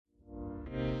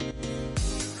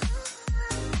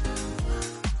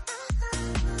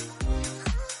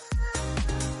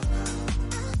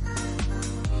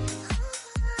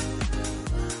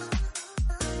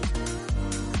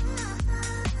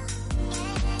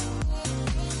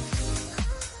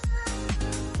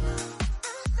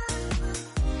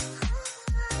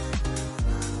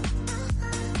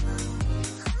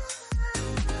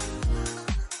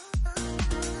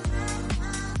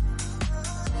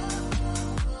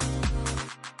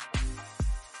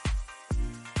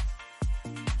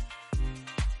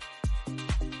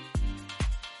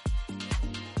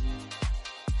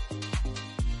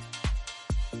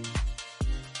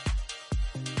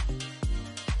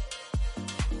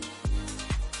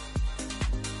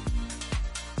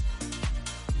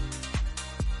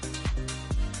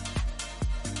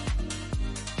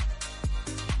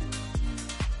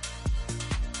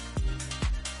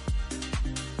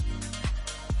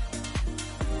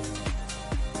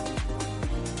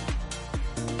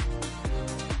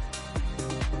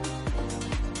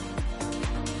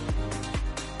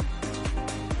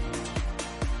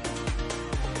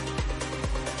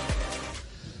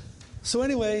So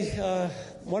anyway, I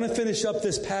want to finish up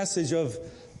this passage of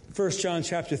 1 John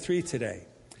chapter 3 today.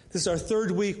 This is our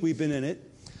third week we've been in it.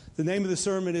 The name of the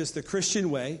sermon is The Christian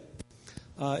Way.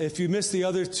 If you missed the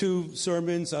other two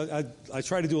sermons, I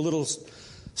try to do a little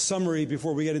summary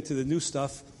before we get into the new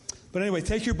stuff. But anyway,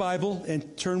 take your Bible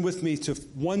and turn with me to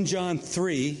 1 John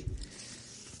 3,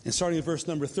 and starting at verse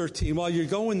number 13. While you're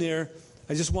going there,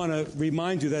 I just want to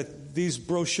remind you that these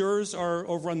brochures are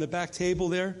over on the back table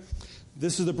there.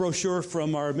 This is the brochure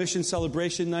from our mission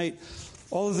celebration night.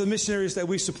 All of the missionaries that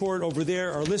we support over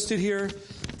there are listed here.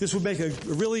 This would make a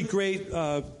really great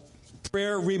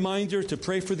prayer reminder to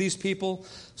pray for these people.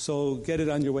 So get it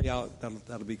on your way out.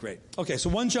 That'll be great. Okay, so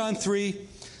 1 John 3,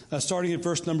 starting at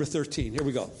verse number 13. Here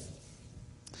we go.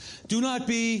 Do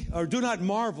not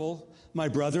marvel, my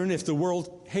brethren, if the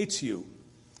world hates you.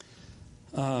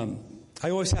 I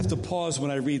always have to pause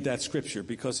when I read that scripture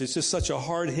because it's just such a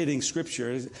hard-hitting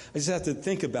scripture. I just have to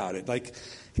think about it. Like,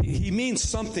 he means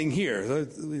something here.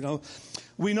 You know,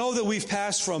 we know that we've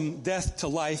passed from death to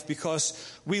life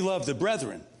because we love the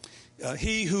brethren.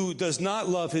 He who does not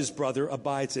love his brother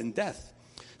abides in death.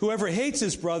 Whoever hates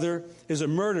his brother is a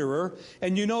murderer,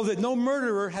 and you know that no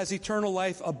murderer has eternal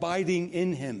life abiding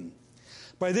in him.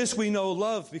 By this we know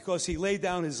love because he laid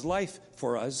down his life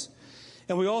for us.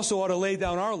 And we also ought to lay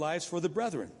down our lives for the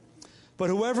brethren. But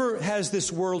whoever has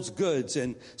this world's goods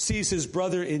and sees his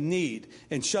brother in need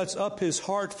and shuts up his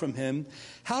heart from him,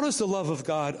 how does the love of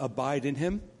God abide in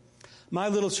him? My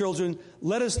little children,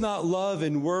 let us not love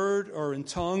in word or in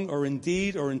tongue or in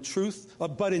deed or in truth,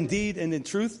 but in deed and in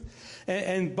truth.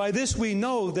 And by this we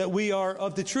know that we are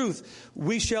of the truth.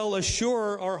 We shall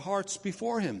assure our hearts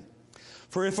before him.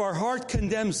 For if our heart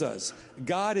condemns us,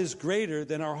 God is greater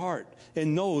than our heart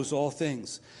and knows all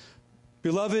things.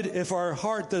 Beloved, if our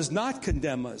heart does not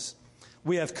condemn us,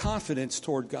 we have confidence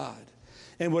toward God.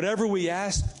 And whatever we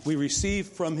ask, we receive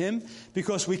from him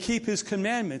because we keep his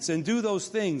commandments and do those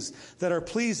things that are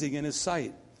pleasing in his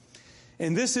sight.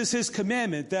 And this is his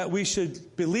commandment, that we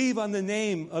should believe on the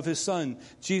name of his Son,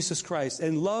 Jesus Christ,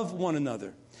 and love one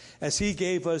another as he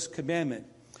gave us commandment.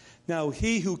 Now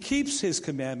he who keeps his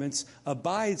commandments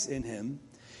abides in him,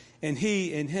 and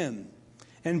he in him.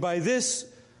 And by this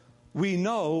we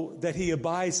know that he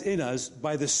abides in us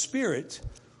by the Spirit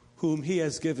whom he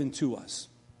has given to us.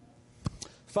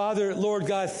 Father, Lord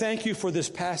God, thank you for this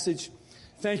passage.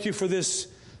 Thank you for this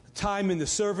time in the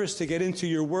service to get into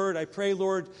your word. I pray,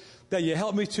 Lord, that you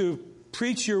help me to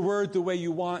preach your word the way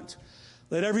you want.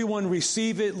 Let everyone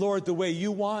receive it, Lord, the way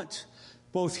you want.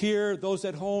 Both here, those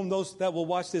at home, those that will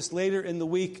watch this later in the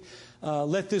week.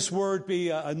 Let this word be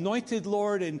anointed,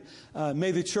 Lord, and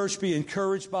may the church be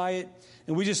encouraged by it.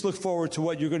 And we just look forward to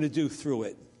what you're going to do through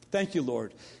it. Thank you,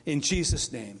 Lord. In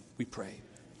Jesus' name we pray.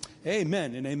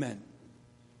 Amen and amen.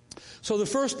 So the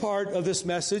first part of this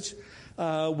message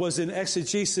was an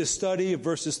exegesis study of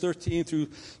verses 13 through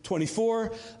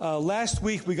 24. Last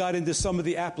week we got into some of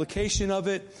the application of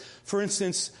it. For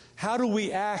instance, how do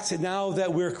we act now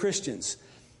that we're Christians?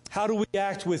 How do we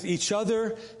act with each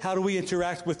other? How do we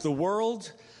interact with the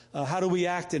world? How do we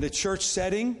act in a church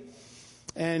setting?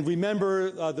 And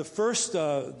remember the first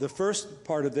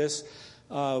part of this,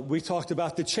 we talked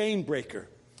about the chain breaker.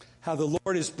 How the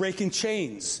Lord is breaking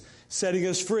chains, setting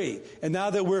us free. And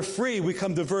now that we're free, we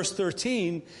come to verse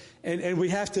 13, and we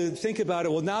have to think about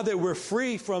it. Well, now that we're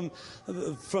free from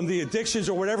the addictions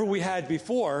or whatever we had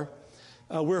before,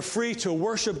 we're free to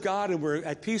worship God and we're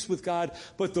at peace with God,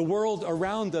 but the world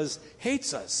around us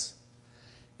hates us.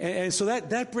 And so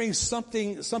that brings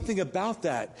something about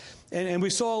that. And we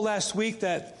saw last week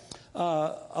that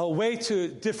a way to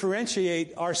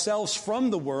differentiate ourselves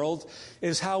from the world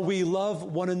is how we love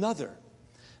one another.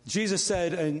 Jesus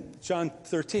said in John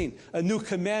 13, a new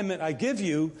commandment I give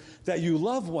you, that you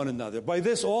love one another. By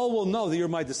this all will know that you're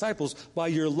my disciples, by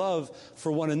your love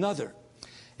for one another.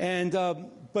 And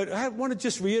but I want to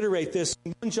just reiterate this.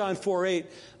 In 1 John 4:8,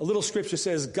 a little scripture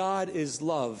says, God is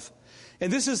love. And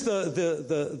this is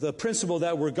the principle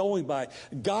that we're going by.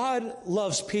 God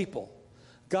loves people.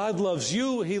 God loves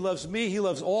you. He loves me. He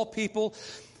loves all people.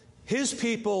 His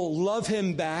people love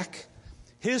him back.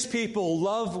 His people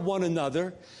love one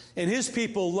another. And his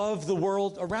people love the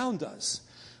world around us.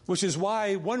 Which is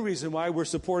one reason why we're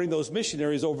supporting those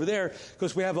missionaries over there.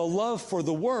 Because we have a love for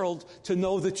the world to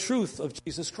know the truth of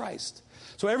Jesus Christ.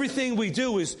 So everything we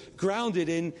do is grounded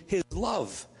in his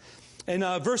love. And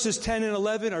verses 10 and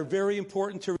 11 are very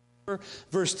important to remember.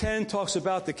 Verse 10 talks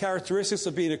about the characteristics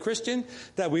of being a Christian,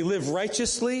 that we live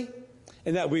righteously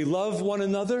and that we love one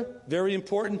another. Very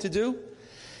important to do.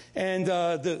 And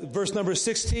the verse number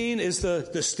 16 is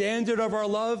the standard of our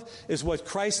love, is what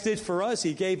Christ did for us.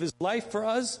 He gave his life for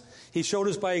us. He showed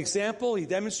us by example. He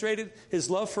demonstrated his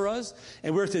love for us,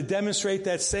 and we're to demonstrate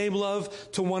that same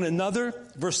love to one another.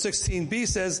 Verse 16b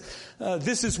says,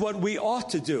 this is what we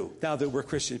ought to do now that we're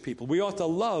Christian people. We ought to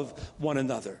love one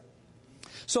another.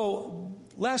 So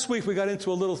last week we got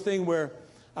into a little thing where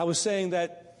I was saying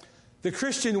that the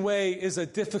Christian way is a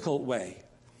difficult way.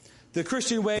 The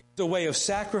Christian way is a way of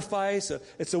sacrifice.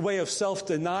 It's a way of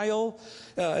self-denial.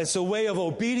 It's a way of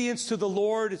obedience to the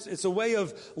Lord. It's a way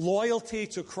of loyalty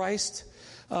to Christ.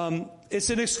 It's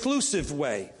an exclusive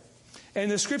way.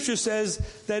 And the Scripture says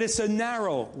that it's a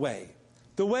narrow way.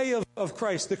 The way of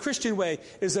Christ, the Christian way,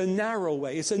 is a narrow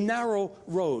way. It's a narrow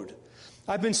road.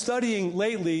 I've been studying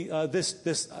lately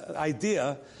this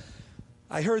idea.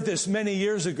 I heard this many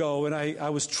years ago, and I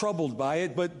was troubled by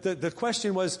it. But the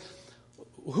question was,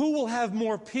 who will have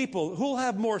more people? Who will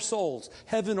have more souls,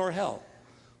 heaven or hell,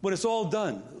 when it's all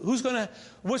done?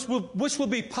 Which will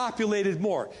be populated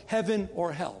more, heaven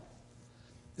or hell?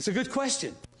 It's a good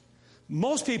question.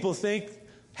 Most people think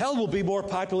hell will be more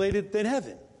populated than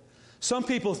heaven. Some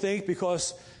people think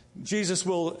because Jesus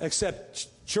will accept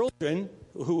children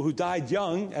who died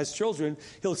young as children,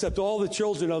 he'll accept all the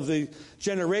children of the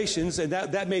generations, and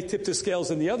that may tip the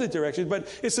scales in the other direction. But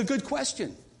it's a good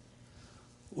question.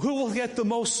 Who will get the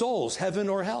most souls, heaven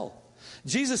or hell?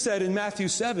 Jesus said in Matthew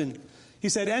 7, he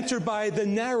said, enter by the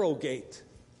narrow gate.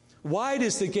 Wide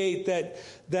is the gate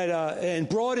and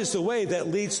broad is the way that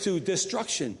leads to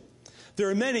destruction. There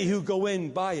are many who go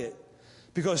in by it,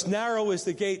 because narrow is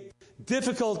the gate,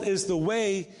 difficult is the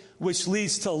way which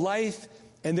leads to life,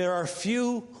 and there are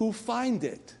few who find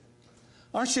it.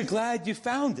 Aren't you glad you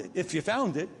found it, if you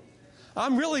found it?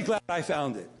 I'm really glad I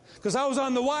found it, because I was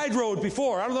on the wide road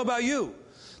before. I don't know about you.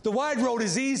 The wide road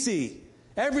is easy.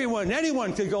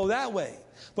 Anyone can go that way.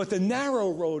 But the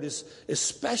narrow road is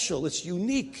special. It's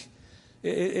unique.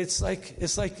 It's like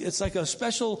a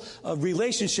special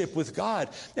relationship with God.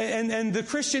 And the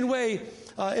Christian way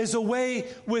is a way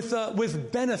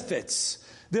with benefits.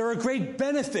 There are great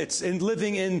benefits in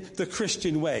living in the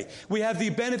Christian way. We have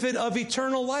the benefit of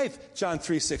eternal life, John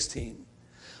 3:16.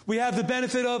 We have the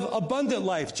benefit of abundant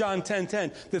life, John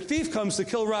 10:10. The thief comes to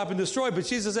kill, rob, and destroy, but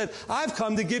Jesus said, I've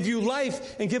come to give you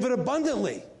life and give it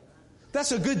abundantly.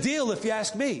 That's a good deal if you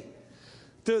ask me.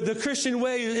 The Christian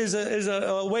way is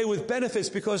a way with benefits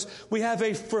because we have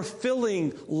a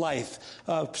fulfilling life.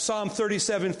 Psalm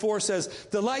 37:4 says,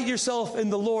 delight yourself in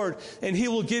the Lord, and he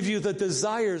will give you the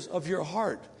desires of your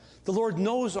heart. The Lord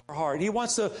knows our heart. He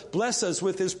wants to bless us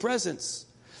with his presence.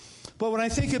 But when I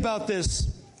think about this,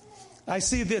 I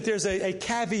see that there's a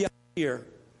caveat here.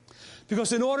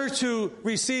 Because in order to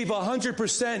receive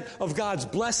 100% of God's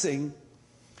blessing,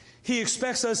 he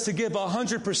expects us to give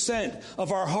 100%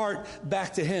 of our heart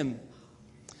back to him.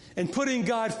 And putting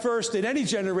God first in any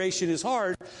generation is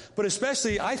hard, but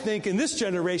especially, I think, in this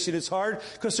generation it's hard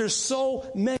because there's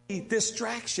so many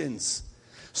distractions.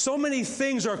 So many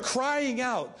things are crying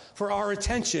out for our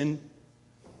attention.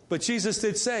 But Jesus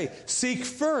did say, seek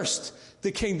first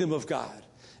the kingdom of God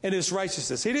and his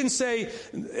righteousness. He didn't say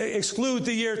exclude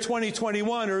the year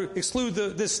 2021 or exclude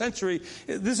this century.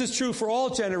 This is true for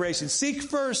all generations. Seek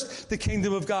first the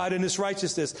kingdom of God and his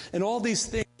righteousness, and all these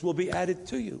things will be added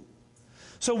to you.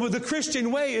 So with the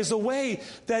Christian way is a way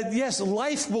that, yes,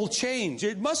 life will change.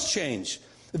 It must change.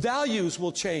 Values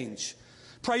will change.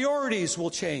 Priorities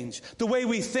will change. The way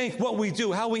we think, what we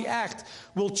do, how we act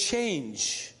will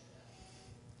change.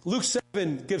 Luke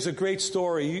 7 gives a great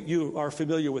story. You are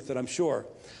familiar with it, I'm sure.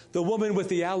 The woman with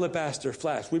the alabaster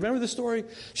flask. Remember the story?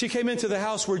 She came into the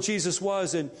house where Jesus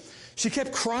was, and she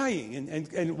kept crying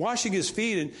and washing his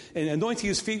feet and anointing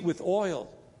his feet with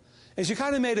oil. And she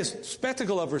kind of made a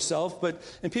spectacle of herself,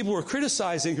 and people were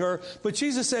criticizing her. But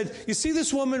Jesus said, you see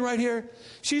this woman right here?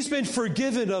 She's been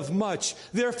forgiven of much,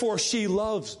 therefore she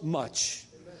loves much.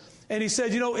 And he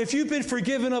said, if you've been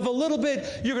forgiven of a little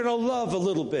bit, you're going to love a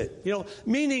little bit.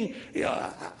 Meaning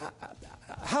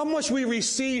how much we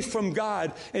receive from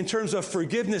God in terms of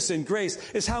forgiveness and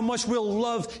grace is how much we'll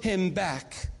love him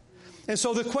back. And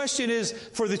so the question is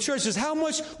for the church is, how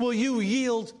much will you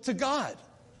yield to God?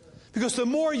 Because the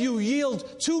more you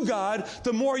yield to God,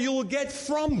 the more you will get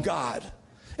from God.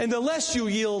 And the less you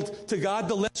yield to God,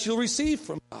 the less you'll receive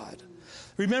from God.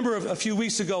 Remember a few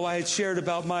weeks ago I had shared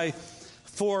about my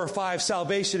 4 or 5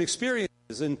 salvation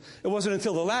experiences, and it wasn't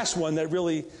until the last one that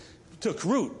really took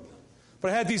root.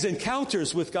 But I had these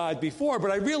encounters with God before,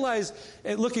 but I realized,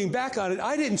 looking back on it,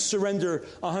 I didn't surrender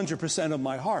 100% of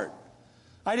my heart.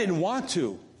 I didn't want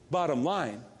to, bottom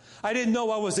line. I didn't know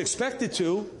I was expected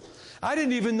to. I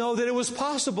didn't even know that it was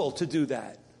possible to do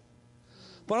that.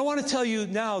 But I want to tell you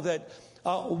now that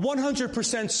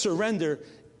 100% surrender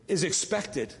is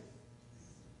expected.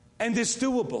 And it's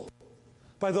doable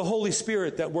by the Holy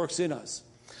Spirit that works in us.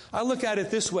 I look at it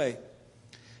this way.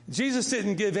 Jesus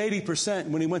didn't give 80%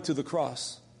 when he went to the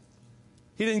cross.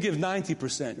 He didn't give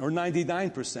 90% or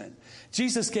 99%.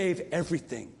 Jesus gave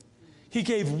everything. He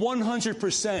gave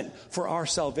 100% for our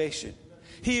salvation.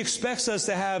 He expects us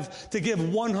to give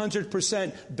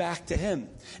 100% back to him.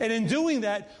 And in doing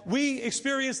that, we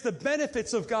experience the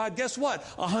benefits of God. Guess what?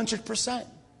 100%.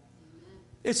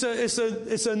 It's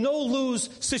a no-lose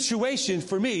situation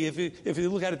for me if you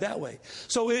look at it that way.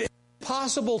 So it's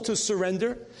possible to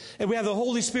surrender, and we have the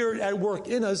Holy Spirit at work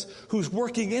in us who's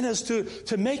working in us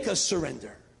to make us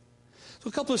surrender. So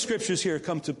a couple of scriptures here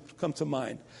come to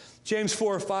mind. James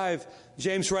 4:5,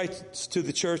 James writes to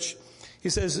the church. He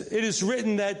says, "It is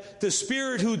written that the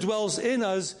Spirit who dwells in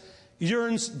us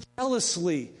yearns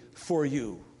jealously for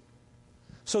you."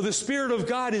 So the Spirit of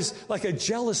God is like a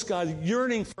jealous God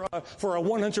yearning for a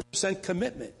 100%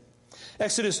 commitment.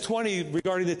 Exodus 20,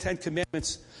 regarding the 10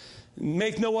 Commandments,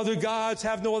 make no other gods,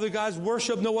 have no other gods,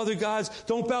 worship no other gods,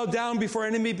 don't bow down before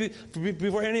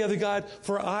any other God,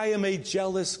 for I am a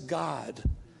jealous God.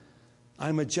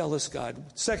 I'm a jealous God.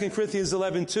 2 Corinthians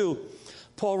 11:2,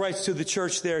 Paul writes to the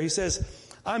church there. He says,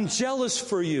 I'm jealous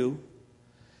for you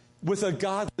with a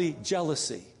godly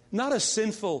jealousy. Not a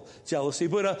sinful jealousy,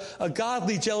 but a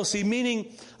godly jealousy,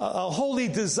 meaning a holy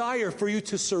desire for you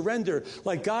to surrender.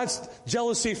 Like God's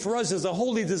jealousy for us is a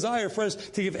holy desire for us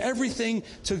to give everything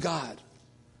to God.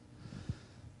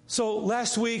 So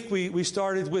last week we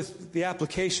started with the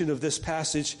application of this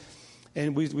passage,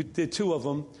 and we did two of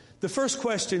them. The first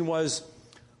question was,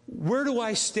 where do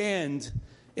I stand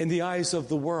in the eyes of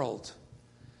the world?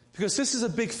 Because this is a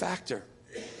big factor.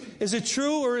 Is it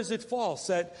true or is it false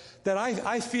that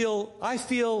I feel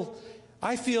angst?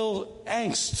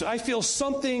 I feel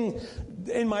something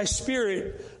in my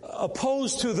spirit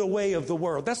opposed to the way of the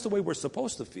world. That's the way we're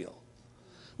supposed to feel.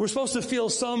 We're supposed to feel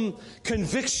some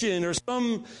conviction or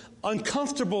some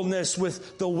uncomfortableness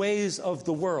with the ways of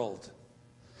the world.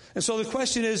 And so the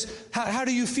question is, how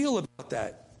do you feel about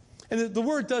that? And the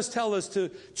Word does tell us to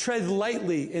tread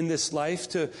lightly in this life,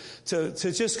 to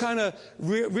just kind of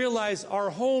realize our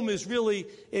home is really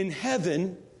in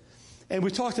heaven. And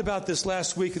we talked about this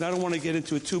last week, and I don't want to get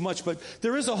into it too much, but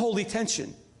there is a holy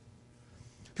tension.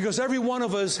 Because every one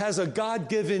of us has a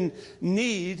God-given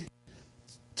need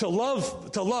to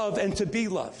love and to be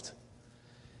loved.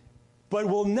 But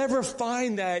we'll never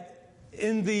find that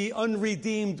in the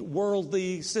unredeemed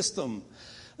worldly system.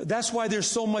 That's why there's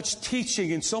so much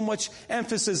teaching and so much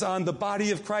emphasis on the body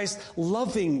of Christ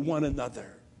loving one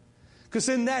another. Because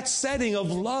in that setting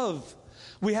of love,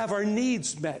 we have our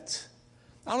needs met.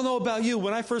 I don't know about you.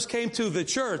 When I first came to the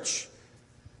church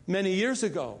many years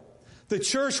ago, the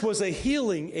church was a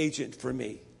healing agent for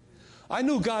me. I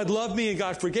knew God loved me and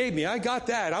God forgave me. I got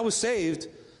that. I was saved.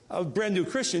 I was a brand new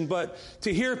Christian, but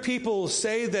to hear people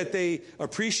say that they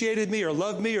appreciated me or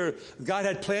loved me or God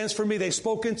had plans for me, they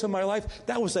spoke into my life,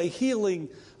 that was a healing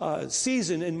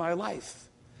season in my life.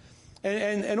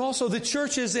 And also the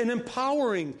church is an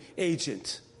empowering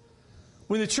agent.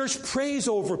 When the church prays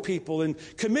over people and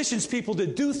commissions people to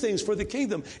do things for the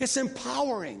kingdom, it's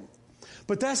empowering.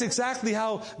 But that's exactly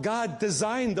how God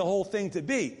designed the whole thing to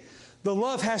be.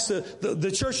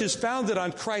 The church is founded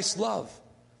on Christ's love.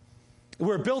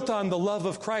 We're built on the love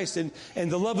of Christ, and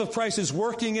the love of Christ is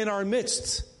working in our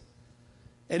midst.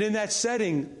 And in that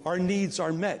setting, our needs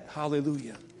are met.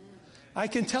 Hallelujah. I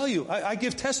can tell you, I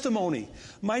give testimony.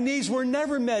 My needs were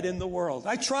never met in the world.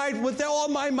 I tried with all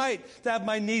my might to have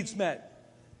my needs met.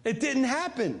 It didn't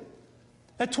happen.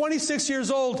 At 26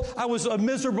 years old, I was a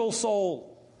miserable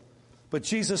soul. But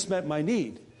Jesus met my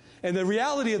need. And the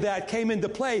reality of that came into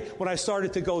play when I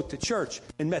started to go to church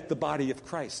and met the body of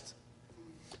Christ.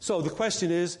 So the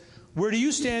question is, where do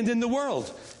you stand in the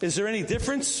world? Is there any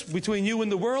difference between you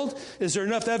and the world? Is there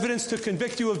enough evidence to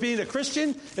convict you of being a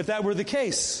Christian, if that were the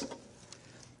case?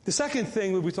 The second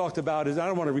thing that we talked about is, I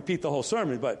don't want to repeat the whole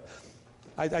sermon, but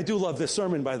I do love this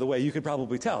sermon, by the way. You could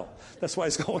probably tell. That's why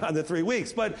it's going on to 3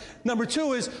 weeks. But number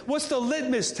two is, what's the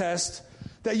litmus test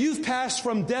that you've passed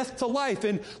from death to life?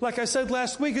 And like I said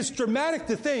last week, it's dramatic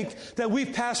to think that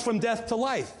we've passed from death to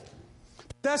life.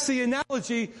 That's the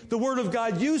analogy the Word of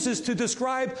God uses to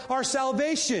describe our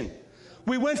salvation.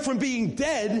 We went from being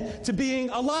dead to being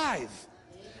alive.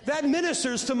 That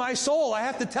ministers to my soul, I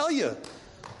have to tell you.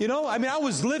 I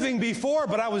was living before,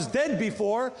 but I was dead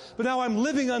before. But now I'm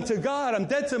living unto God. I'm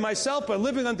dead to myself, but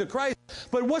living unto Christ.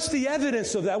 But what's the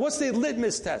evidence of that? What's the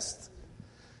litmus test?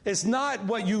 It's not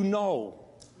what you know.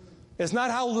 It's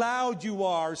not how loud you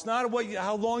are. It's not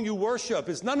how long you worship.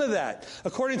 It's none of that.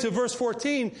 According to verse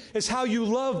 14, it's how you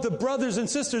love the brothers and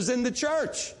sisters in the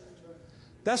church.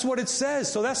 That's what it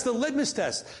says. So that's the litmus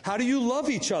test. How do you love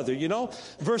each other, you know?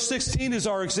 Verse 16 is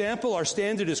our example. Our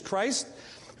standard is Christ.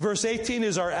 Verse 18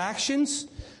 is our actions.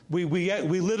 We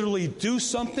literally do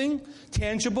something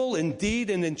tangible in deed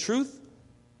and in truth.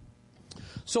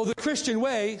 So the Christian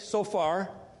way so far,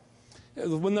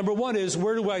 well, number one is,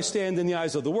 where do I stand in the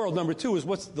eyes of the world? Number two is,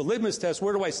 what's the litmus test?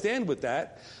 Where do I stand with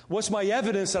that? What's my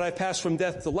evidence that I passed from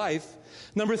death to life?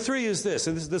 Number three is this,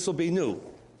 and this will be new,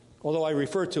 although I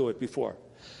referred to it before.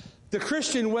 The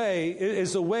Christian way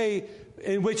is a way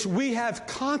in which we have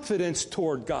confidence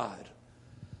toward God.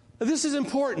 Now, this is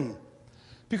important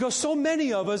because so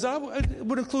many of us, I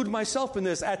would include myself in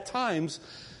this, at times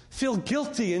feel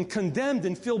guilty and condemned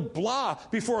and feel blah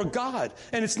before God.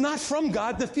 And it's not from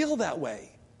God to feel that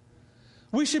way.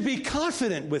 We should be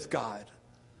confident with God.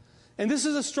 And this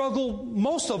is a struggle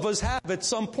most of us have at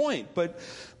some point. But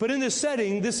in this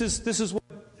setting, this is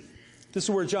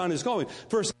where John is going.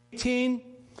 Verse 18,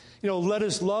 let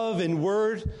us love in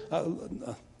word.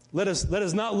 Let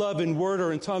us not love in word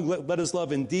or in tongue. Let us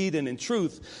love in deed and in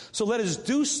truth. So let us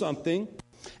do something.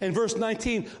 And verse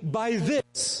 19, by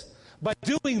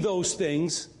doing those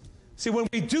things, see, when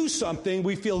we do something,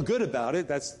 we feel good about it.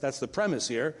 That's the premise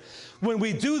here. When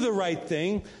we do the right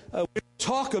thing, we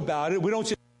talk about it. We don't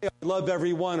just say, I love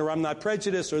everyone, or I'm not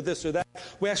prejudiced, or this or that.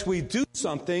 We actually do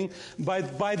something. By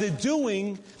the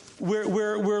doing,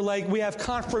 we're like, we have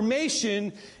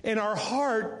confirmation in our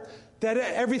heart that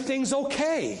everything's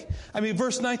okay. I mean,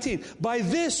 verse 19, by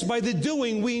the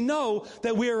doing, we know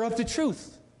that we are of the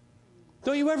truth.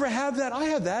 Don't you ever have that? I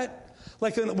have that.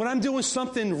 Like when I'm doing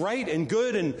something right and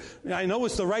good, and I know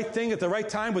it's the right thing at the right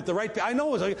time with the right, I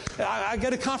know I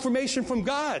get a confirmation from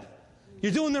God.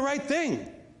 You're doing the right thing.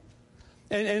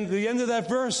 And the end of that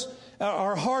verse,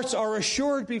 our hearts are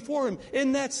assured before Him.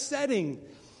 In that setting,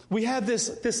 we have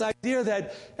this idea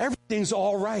that everything's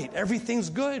all right,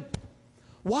 everything's good.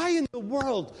 Why in the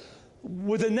world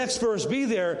would the next verse be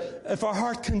there if our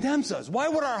heart condemns us? Why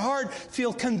would our heart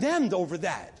feel condemned over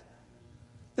that?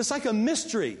 It's like a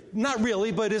mystery. Not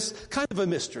really, but it's kind of a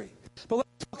mystery. But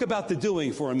let's talk about the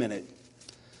doing for a minute.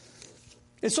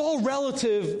 It's all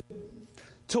relative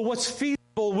to what's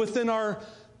feasible within our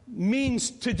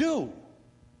means to do.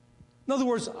 In other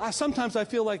words, sometimes I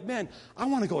feel like, man, I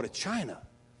want to go to China.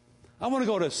 I want to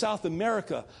go to South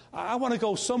America. I want to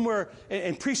go somewhere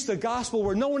and preach the gospel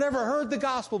where no one ever heard the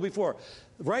gospel before.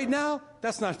 Right now,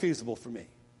 that's not feasible for me.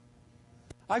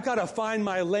 I've got to find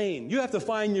my lane. You have to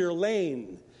find your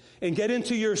lane and get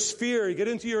into your sphere, get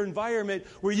into your environment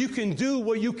where you can do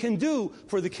what you can do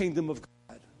for the kingdom of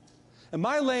God. And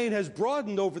my lane has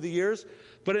broadened over the years,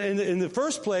 but in the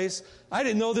first place, I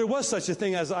didn't know there was such a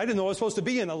thing as, I didn't know I was supposed to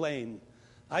be in a lane.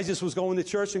 I just was going to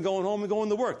church and going home and going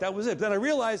to work. That was it. Then I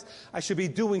realized I should be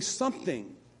doing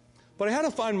something. But I had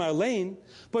to find my lane.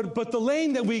 But the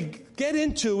lane that we get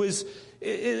into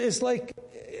is like,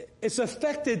 it's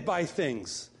affected by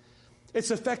things. It's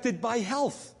affected by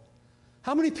health.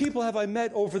 How many people have I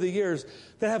met over the years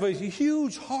that have a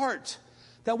huge heart,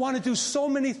 that want to do so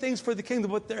many things for the kingdom,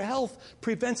 but their health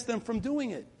prevents them from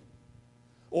doing it?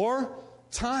 Or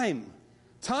time.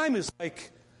 Time is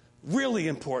like really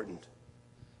important.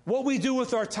 What we do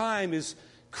with our time is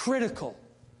critical.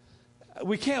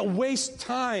 We can't waste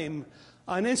time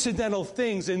on incidental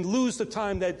things and lose the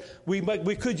time that we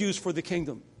could use for the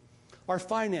kingdom. Our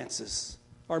finances,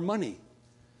 our money,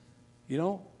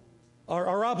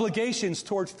 our obligations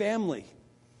toward family,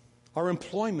 our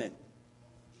employment.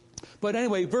 But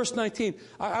anyway, verse 19,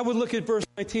 I would look at verse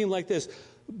 19 like this.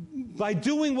 By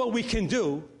doing what we can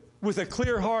do with a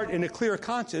clear heart and a clear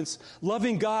conscience,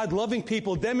 loving God, loving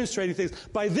people, demonstrating things,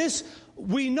 by this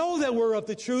we know that we're of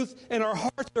the truth and our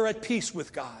hearts are at peace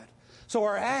with God. So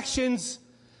our actions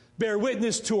bear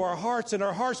witness to our hearts, and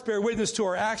our hearts bear witness to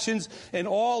our actions, and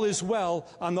all is well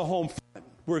on the home front.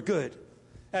 We're good.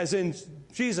 As in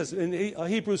Jesus, in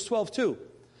Hebrews 12:2.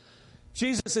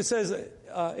 Jesus, it says,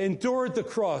 endured the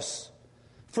cross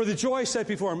for the joy set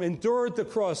before Him, endured the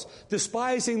cross,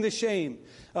 despising the shame,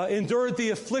 endured the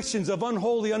afflictions of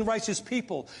unholy, unrighteous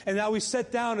people, and now He's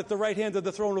set down at the right hand of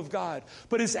the throne of God.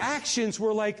 But His actions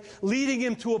were like leading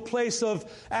Him to a place of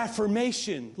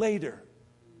affirmation later.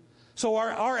 So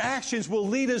our actions will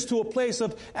lead us to a place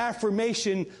of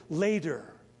affirmation later.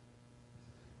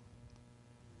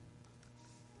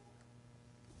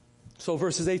 So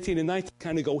verses 18 and 19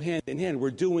 kind of go hand in hand.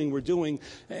 We're doing.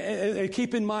 And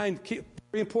keep in mind,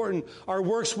 very important, our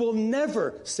works will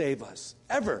never save us,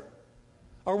 ever.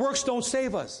 Our works don't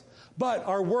save us, but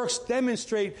our works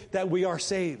demonstrate that we are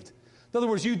saved. In other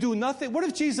words, you do nothing. What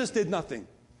if Jesus did nothing?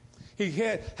 He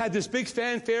had this big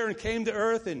fanfare and came to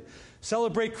earth and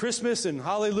celebrate Christmas and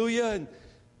hallelujah,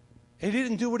 And he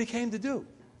didn't do what he came to do.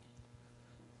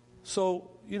 So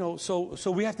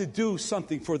we have to do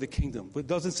something for the kingdom. It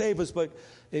doesn't save us, but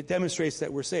it demonstrates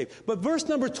that we're saved. But verse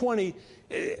number 20,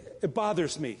 it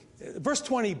bothers me. Verse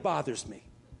 20 bothers me.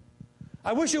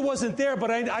 I wish it wasn't there,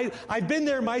 but I've been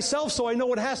there myself, so I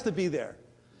know it has to be there.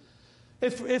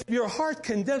 If your heart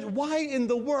condemns, why in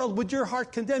the world would your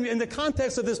heart condemn you? In the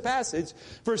context of this passage,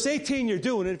 verse 18 you're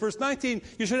doing it. Verse 19,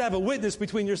 you should have a witness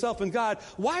between yourself and God.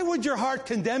 Why would your heart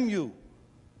condemn you?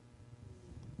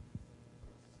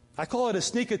 I call it a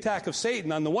sneak attack of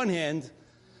Satan on the one hand.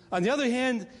 On the other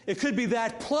hand, it could be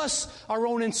that plus our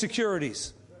own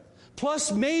insecurities.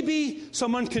 Plus maybe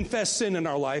some unconfessed sin in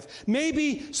our life.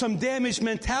 Maybe some damaged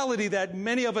mentality that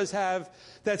many of us have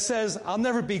that says, I'll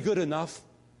never be good enough.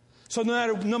 So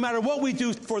no matter what we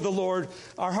do for the Lord,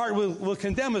 our heart will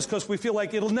condemn us because we feel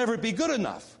like it'll never be good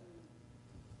enough.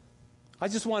 I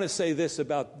just want to say this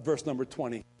about verse number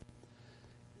 20.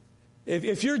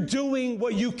 If you're doing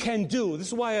what you can do, this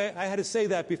is why I had to say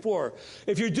that before.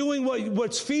 If you're doing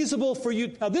what's feasible for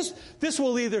you, now this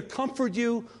will either comfort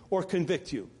you or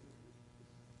convict you.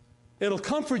 It'll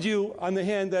comfort you on the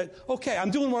hand that, okay,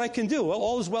 I'm doing what I can do. Well,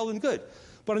 all is well and good.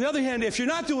 But on the other hand, if you're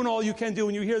not doing all you can do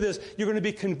and you hear this, you're going to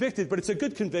be convicted. But it's a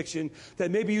good conviction that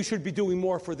maybe you should be doing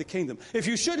more for the kingdom. If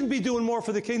you shouldn't be doing more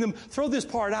for the kingdom, throw this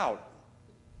part out.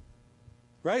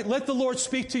 Right? Let the Lord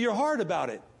speak to your heart about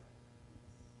it.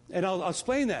 And I'll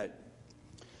explain that.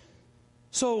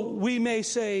 So we may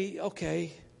say,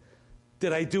 okay,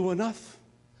 did I do enough?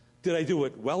 Did I do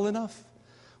it well enough?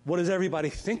 What does everybody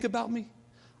think about me?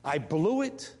 I blew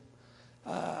it.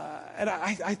 And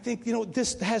I think,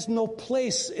 this has no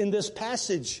place in this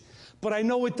passage. But I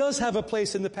know it does have a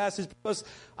place in the passage because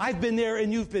I've been there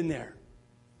and you've been there.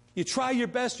 You try your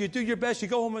best, you do your best, you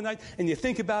go home at night and you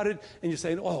think about it and you're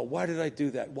saying, oh, why did I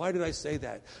do that? Why did I say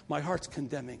that? My heart's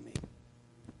condemning me.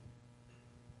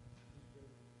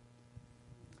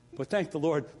 But thank the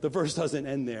Lord, the verse doesn't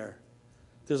end there.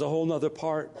 There's a whole other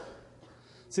part.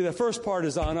 See, the first part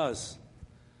is on us.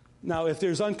 Now, if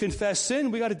there's unconfessed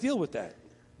sin, we got to deal with that.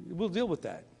 We'll deal with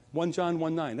that. 1 John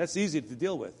 1:9. That's easy to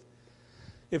deal with.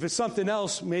 If it's something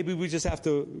else, maybe we just have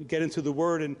to get into the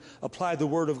Word and apply the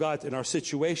Word of God in our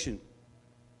situation.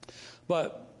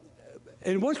 But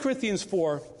in 1 Corinthians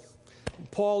 4,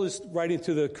 Paul is writing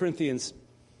to the Corinthians,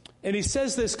 and he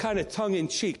says this kind of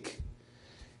tongue-in-cheek.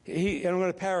 And I'm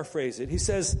going to paraphrase it. He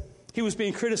says he was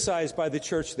being criticized by the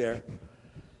church there.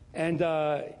 And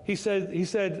he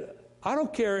said, I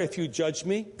don't care if you judge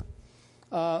me.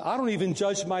 I don't even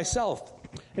judge myself.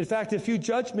 In fact, if you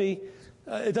judge me,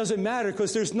 it doesn't matter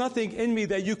because there's nothing in me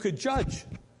that you could judge.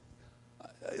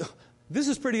 This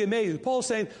is pretty amazing. Paul's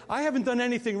saying, I haven't done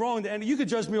anything wrong, and you could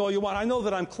judge me all you want. I know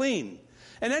that I'm clean.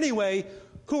 And anyway,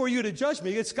 who are you to judge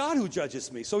me? It's God who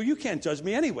judges me. So you can't judge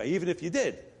me anyway, even if you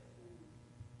did.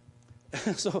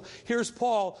 So here's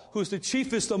Paul, who's the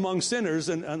chiefest among sinners,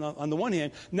 and on the one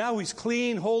hand, now he's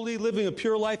clean, holy, living a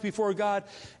pure life before God,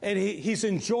 and he's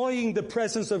enjoying the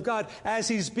presence of God as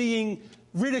he's being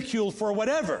ridiculed for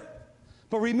whatever.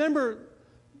 But remember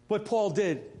what Paul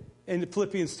did in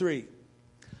Philippians 3.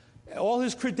 All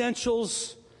his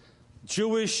credentials,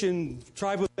 Jewish and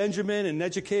tribe of Benjamin and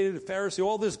educated Pharisee,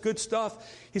 all this good stuff.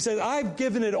 He said, I've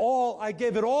given it all, I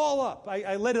gave it all up.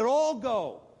 I let it all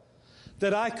go.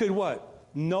 That I could what?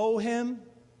 Know him,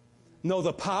 know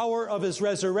the power of his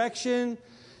resurrection,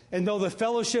 and know the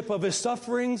fellowship of his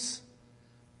sufferings.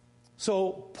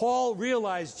 So Paul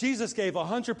realized Jesus gave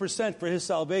 100% for his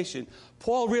salvation.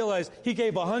 Paul realized he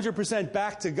gave 100%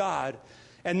 back to God.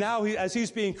 And now, as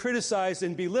he's being criticized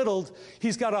and belittled,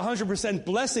 he's got 100%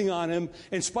 blessing on him.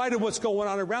 In spite of what's going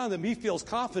on around him, he feels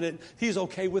confident he's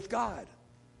okay with God.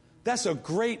 That's a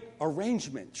great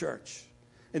arrangement, church.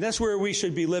 And that's where we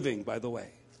should be living, by the way.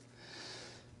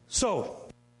 So,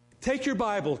 take your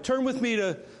Bible. Turn with me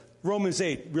to Romans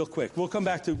 8 real quick. We'll come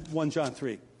back to 1 John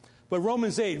 3. But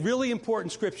Romans 8, really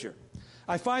important scripture.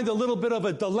 I find a little bit of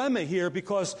a dilemma here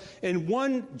because in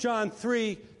 1 John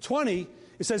 3:20,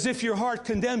 it says, if your heart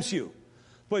condemns you.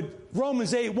 But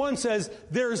Romans 8:1 says,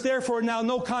 there is therefore now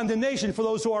no condemnation for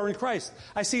those who are in Christ.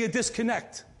 I see a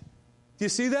disconnect. Do you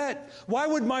see that? Why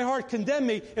would my heart condemn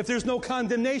me if there's no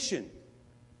condemnation?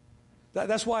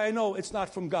 That's why I know it's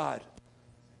not from God.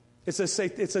 It's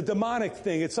a demonic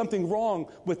thing. It's something wrong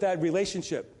with that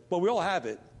relationship. But we all have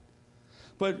it.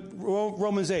 But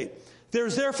Romans 8. There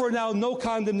is therefore now no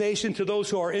condemnation to those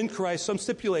who are in Christ. Some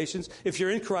stipulations. If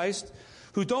you're in Christ,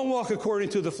 who don't walk according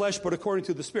to the flesh, but according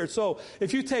to the Spirit. So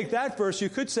if you take that verse, you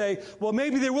could say, well,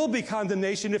 maybe there will be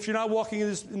condemnation if you're not walking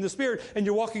in the Spirit and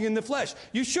you're walking in the flesh.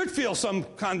 You should feel some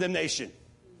condemnation.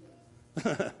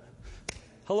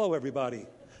 Hello, everybody.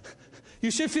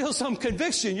 You should feel some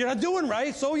conviction. You're not doing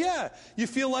right, so yeah. You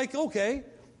feel like, okay.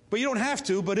 But you don't have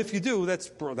to, but if you do, that's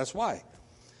why.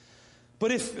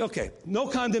 But no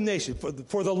condemnation.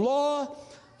 For the law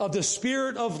of the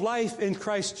Spirit of life in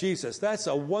Christ Jesus. That's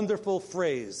a wonderful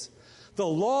phrase. The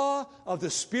law of the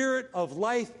Spirit of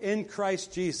life in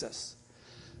Christ Jesus.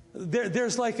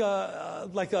 There's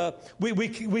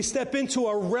we step into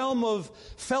a realm of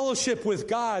fellowship with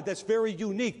God that's very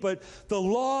unique. But the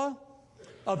law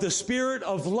of the Spirit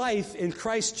of life in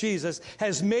Christ Jesus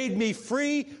has made me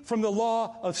free from the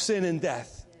law of sin and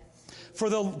death.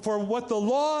 For what the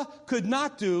law could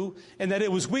not do, and that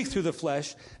it was weak through the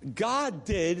flesh, God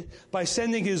did by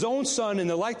sending his own Son in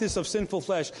the likeness of sinful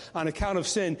flesh on account of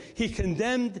sin. He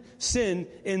condemned sin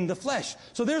in the flesh.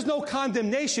 So there's no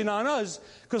condemnation on us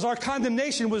because our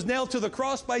condemnation was nailed to the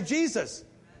cross by Jesus.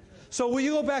 So when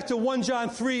you go back to 1 John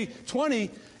 3:20,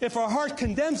 if our heart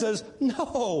condemns us,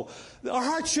 no, our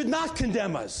heart should not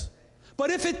condemn us.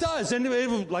 But if it does,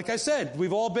 and like I said,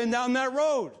 we've all been down that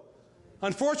road.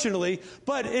 Unfortunately,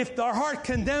 but if our heart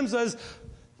condemns us,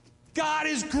 God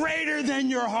is greater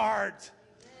than your heart.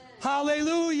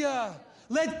 Hallelujah.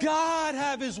 Let God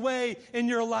have his way in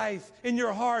your life, in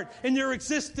your heart, in your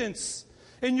existence,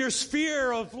 in your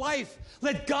sphere of life.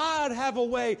 Let God have a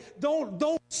way.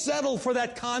 Don't settle for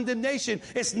that condemnation.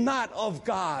 It's not of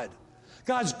God.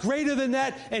 God's greater than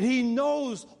that, and he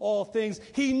knows all things.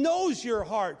 He knows your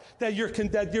heart that you're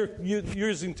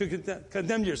using to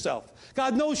condemn yourself.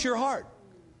 God knows your heart.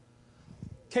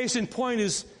 Case in point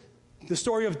is the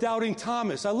story of doubting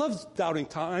Thomas. I love doubting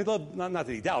Thomas. I love, not that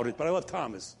he doubted, but I love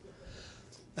Thomas.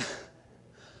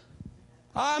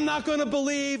 I'm not going to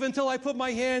believe until I put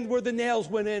my hand where the nails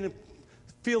went in and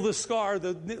feel the scar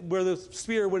where the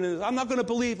spear went in. I'm not going to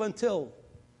believe until.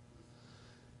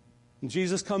 And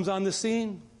Jesus comes on the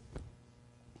scene.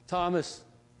 Thomas,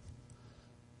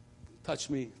 touch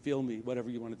me, feel me, whatever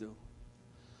you want to do.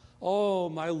 Oh,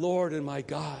 my Lord and my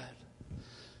God.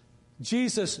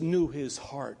 Jesus knew his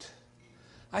heart.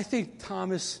 I think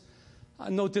Thomas,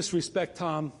 no disrespect,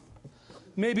 Tom,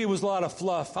 maybe it was a lot of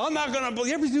fluff. I'm not going to believe.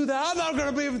 You ever do that? I'm not going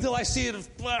to believe until I see it.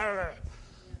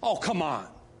 Oh, come on.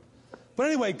 But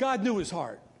anyway, God knew his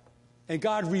heart. And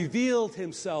God revealed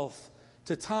himself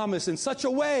to Thomas in such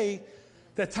a way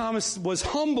that Thomas was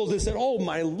humbled and said, oh,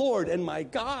 my Lord and my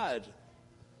God.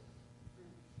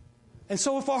 And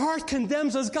so if our heart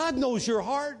condemns us, God knows your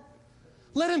heart.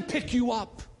 Let him pick you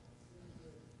up.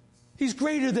 He's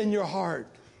greater than your heart.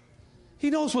 He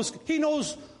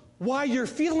knows why you're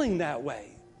feeling that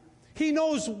way. He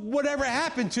knows whatever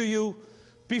happened to you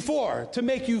before to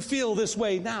make you feel this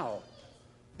way now.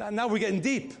 Now we're getting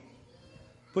deep.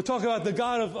 We're talking about the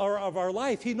God of our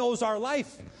life. He knows our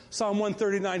life. Psalm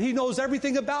 139. He knows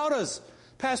everything about us,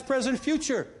 past, present,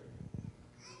 future.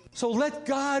 So let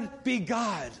God be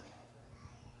God.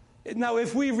 Now,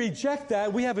 if we reject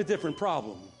that, we have a different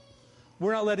problem.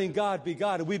 We're not letting God be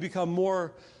God, and we become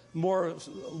more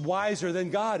wiser than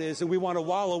God is, and we want to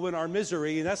wallow in our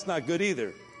misery, and that's not good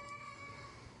either.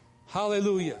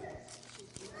 Hallelujah.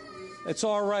 It's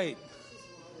all right.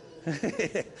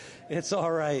 It's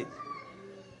all right.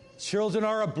 Children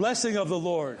are a blessing of the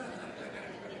Lord.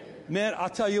 Man, I'll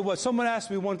tell you what. Someone asked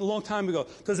me a long time ago,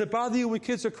 does it bother you when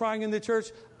kids are crying in the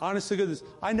church? Honest to goodness,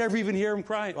 I never even hear them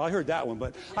crying. Well, I heard that one,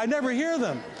 but I never hear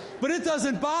them. But it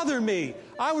doesn't bother me.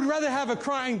 I would rather have a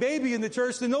crying baby in the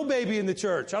church than no baby in the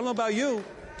church. I don't know about you.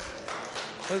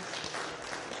 But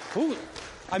who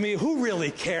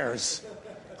really cares?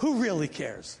 Who really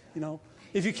cares? You know,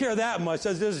 if you care that much,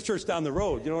 there's a church down the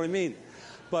road. You know what I mean?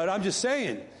 But I'm just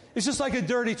saying. It's just like a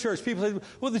dirty church. People say,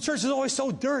 well, the church is always so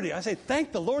dirty. I say,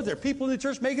 thank the Lord there are people in the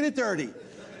church making it dirty.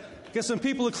 Get some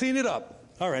people to clean it up.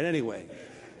 All right, anyway.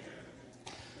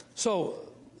 So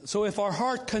if our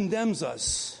heart condemns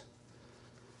us,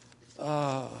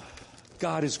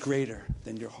 God is greater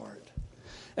than your heart.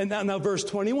 And now verse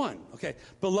 21. Okay,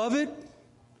 beloved,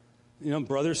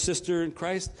 brother, sister in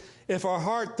Christ, if our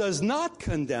heart does not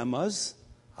condemn us,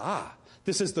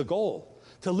 this is the goal.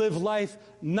 To live life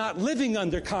not living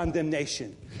under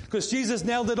condemnation. Because Jesus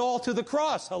nailed it all to the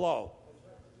cross. Hello.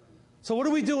 So what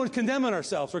are we doing condemning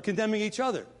ourselves? We're condemning each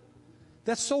other.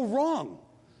 That's so wrong.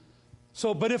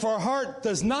 But if our heart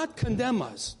does not condemn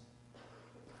us,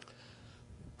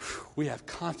 we have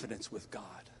confidence with God.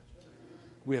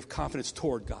 We have confidence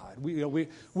toward God.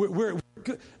 We're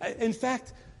good. In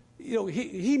fact,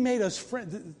 He made us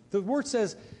friends. The Word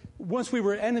says, once we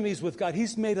were enemies with God,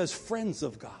 He's made us friends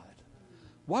of God.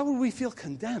 Why would we feel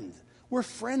condemned? We're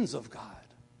friends of God.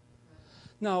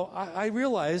 Now, I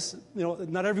realize,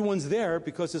 not everyone's there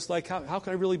because it's like, how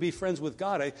can I really be friends with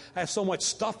God? I have so much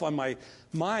stuff on my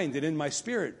mind and in my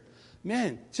spirit.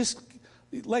 Man, just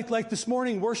like this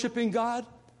morning, worshiping God.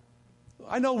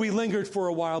 I know we lingered for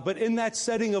a while, but in that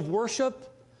setting of worship,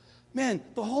 man,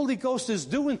 the Holy Ghost is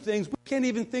doing things. We can't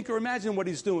even think or imagine what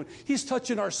he's doing. He's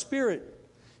touching our spirit.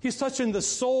 He's touching the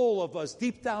soul of us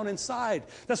deep down inside.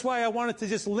 That's why I wanted to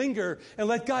just linger and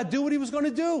let God do what he was going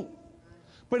to do.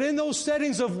 But in those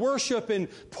settings of worship and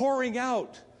pouring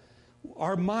out,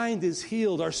 our mind is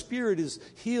healed, our spirit is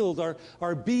healed,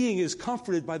 our being is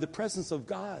comforted by the presence of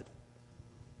God.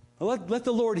 Let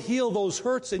the Lord heal those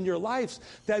hurts in your lives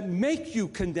that make you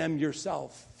condemn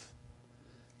yourself.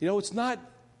 You know, it's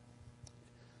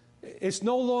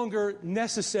no longer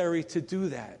necessary to do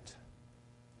that.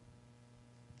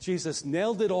 Jesus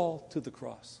nailed it all to the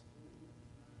cross.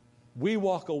 We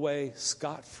walk away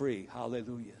scot-free.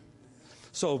 Hallelujah.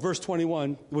 So verse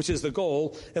 21, which is the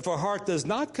goal, if our heart does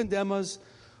not condemn us,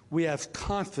 we have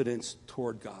confidence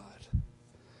toward God.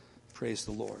 Praise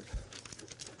the Lord.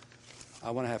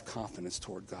 I want to have confidence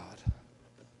toward God.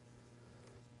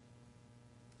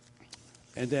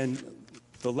 And then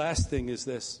the last thing is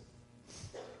this.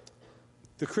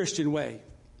 The Christian way.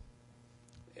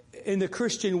 In the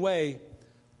Christian way,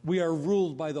 we are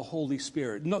ruled by the Holy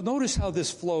Spirit. Notice how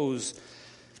this flows.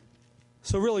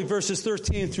 So really, verses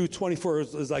 13 through 24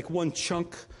 is like one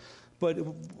chunk. But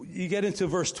you get into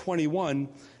verse 21.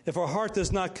 If our heart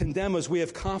does not condemn us, we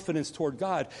have confidence toward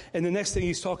God. And the next thing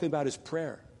he's talking about is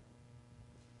prayer.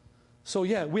 So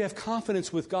yeah, we have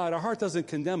confidence with God. Our heart doesn't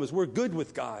condemn us. We're good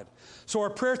with God. So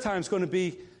our prayer time is going to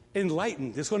be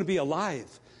enlightened. It's going to be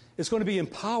alive. It's going to be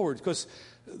empowered because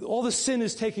all the sin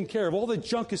is taken care of. All the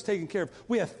junk is taken care of.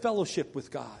 We have fellowship with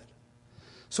God.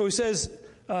 So he says,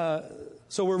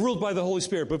 so we're ruled by the Holy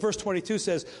Spirit. But verse 22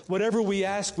 says, whatever we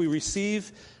ask, we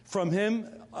receive from him.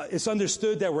 It's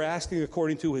understood that we're asking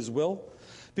according to his will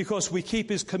because we keep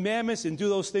his commandments and do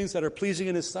those things that are pleasing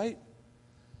in his sight.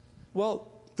 Well,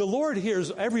 the Lord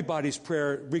hears everybody's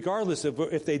prayer regardless of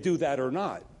if they do that or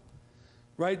not.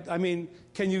 Right? I mean,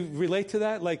 can you relate to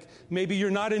that? Like maybe you're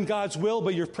not in God's will,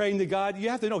 but you're praying to God. You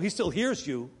have to know he still hears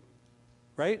you.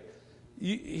 Right?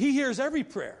 He hears every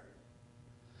prayer.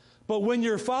 But when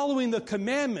you're following the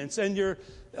commandments and you're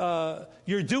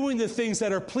doing the things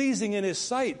that are pleasing in his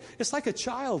sight, it's like a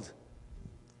child.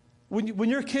 When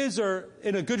your kids are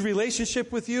in a good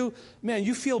relationship with you, man,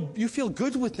 you feel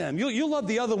good with them. You love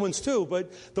the other ones too,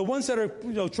 but the ones that are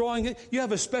drawing it, you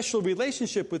have a special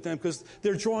relationship with them because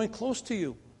they're drawing close to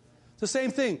you. It's the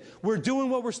same thing. We're doing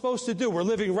what we're supposed to do. We're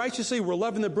living righteously. We're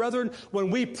loving the brethren.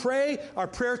 When we pray, our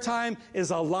prayer time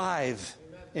is alive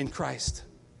in Christ.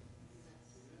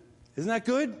 Isn't that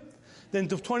good? Then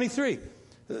 23.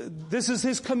 This is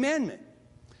his commandment.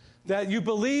 That you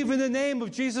believe in the name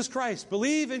of Jesus Christ.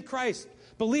 Believe in Christ.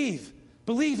 Believe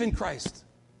in Christ.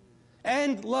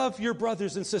 And love your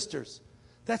brothers and sisters.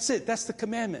 That's it. That's the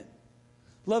commandment.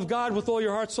 Love God with all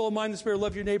your heart, soul, mind, and spirit.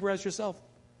 Love your neighbor as yourself.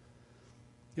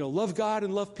 Love God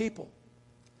and love people.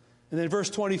 And then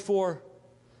verse 24.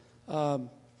 Got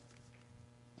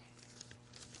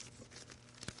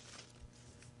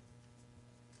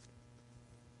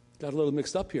a little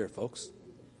mixed up here, folks.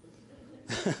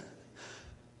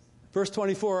 Verse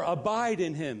 24, abide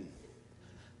in him.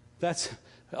 That's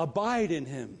abide in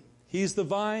him. He's the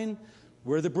vine.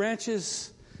 We're the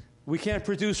branches. We can't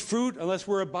produce fruit unless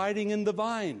we're abiding in the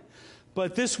vine.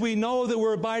 But this we know that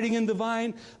we're abiding in the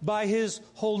vine by his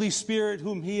Holy Spirit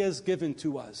whom he has given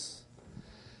to us.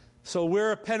 So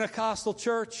we're a Pentecostal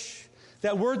church.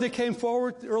 That word that came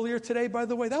forward earlier today, by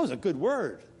the way, that was a good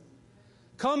word.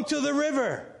 Come to the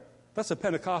river. That's a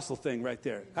Pentecostal thing right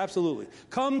there. Absolutely.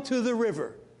 Come to the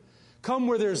river. Come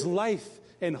where there's life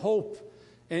and hope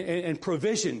and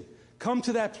provision. Come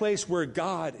to that place where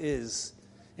God is,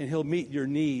 and he'll meet your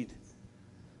need.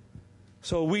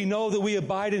 So we know that we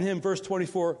abide in him, verse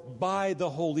 24, by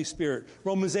the Holy Spirit.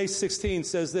 Romans 8:16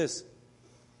 says this,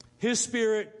 his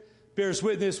Spirit bears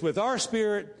witness with our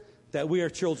spirit that we are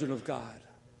children of God.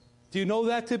 Do you know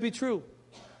that to be true?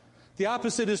 The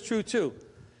opposite is true too.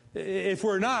 If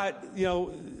we're not,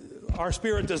 our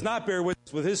spirit does not bear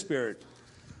witness with his spirit.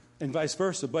 And vice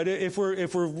versa. But if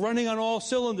we're running on all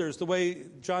cylinders, the way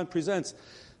John presents,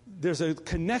 there's a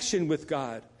connection with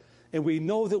God, and we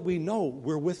know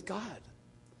we're with God.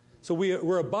 So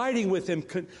we're abiding with him,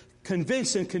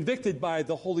 convinced and convicted by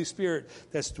the Holy Spirit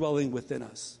that's dwelling within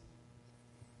us.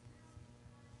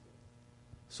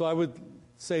 So I would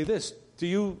say this: do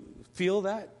you feel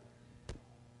that?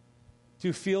 Do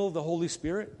you feel the Holy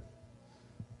Spirit?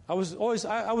 I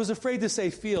was afraid to say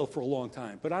feel for a long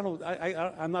time, but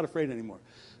I'm not afraid anymore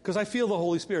because I feel the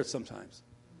Holy Spirit sometimes.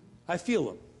 I feel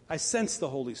him. I sense the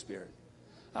Holy Spirit.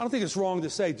 I don't think it's wrong to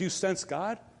say, do you sense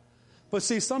God? But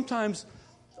see, sometimes,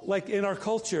 like in our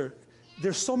culture,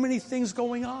 there's so many things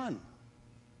going on.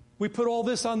 We put all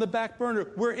this on the back burner.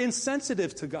 We're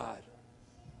insensitive to God.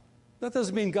 That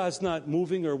doesn't mean God's not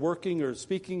moving or working or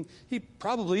speaking. He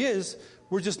probably is.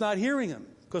 We're just not hearing him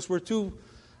because we're too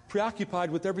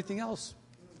preoccupied with everything else.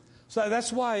 So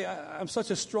that's why I'm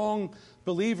such a strong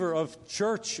believer of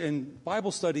church and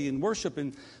Bible study and worship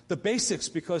and the basics,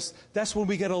 because that's when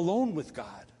we get alone with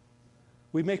God.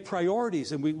 We make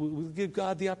priorities and we give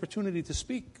God the opportunity to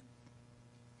speak.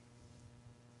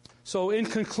 So in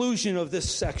conclusion of this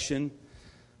section,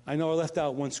 I know I left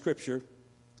out one scripture,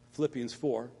 Philippians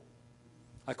 4.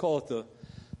 I call it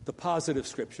the positive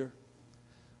scripture.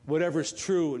 Whatever is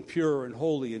true and pure and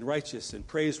holy and righteous and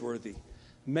praiseworthy,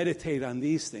 meditate on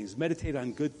these things. Meditate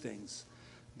on good things.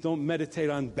 Don't meditate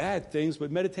on bad things,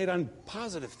 but meditate on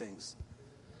positive things.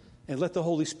 And let the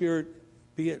Holy Spirit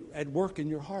be at work in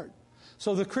your heart.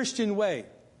 So the Christian way,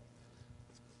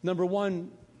 number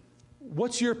one,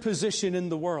 what's your position in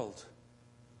the world?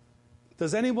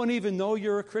 Does anyone even know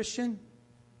you're a Christian?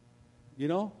 You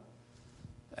know?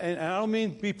 And I don't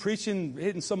mean be preaching,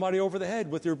 hitting somebody over the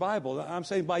head with your Bible. I'm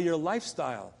saying by your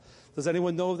lifestyle. Does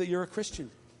anyone know that you're a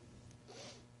Christian?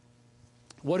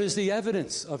 What is the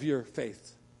evidence of your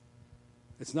faith?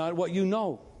 It's not what you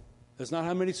know. It's not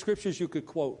how many scriptures you could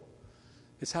quote.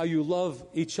 It's how you love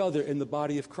each other in the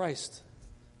body of Christ.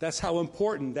 That's how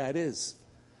important that is.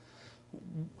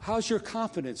 How's your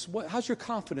confidence? How's your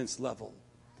confidence level?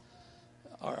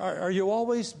 Are you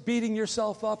always beating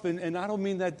yourself up? And I don't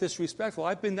mean that disrespectful.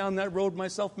 I've been down that road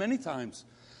myself many times.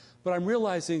 But I'm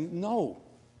realizing, no.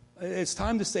 It's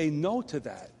time to say no to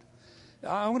that.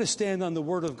 I want to stand on the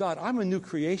Word of God. I'm a new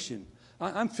creation.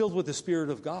 I'm filled with the Spirit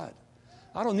of God.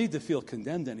 I don't need to feel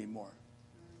condemned anymore.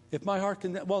 If my heart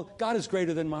God is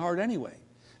greater than my heart anyway.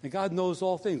 And God knows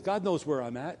all things. God knows where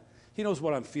I'm at. He knows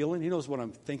what I'm feeling. He knows what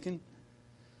I'm thinking.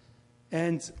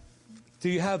 And do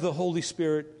you have the Holy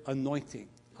Spirit anointing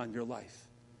on your life?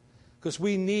 Because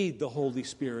we need the Holy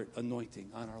Spirit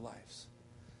anointing on our lives.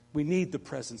 We need the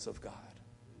presence of God.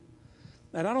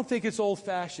 And I don't think it's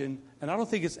old-fashioned, and I don't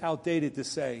think it's outdated to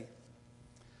say,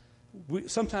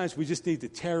 sometimes we just need to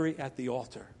tarry at the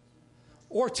altar.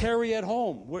 Or tarry at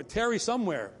home. Tarry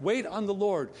somewhere. Wait on the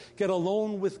Lord. Get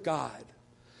alone with God.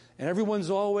 And everyone's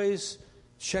always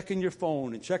checking your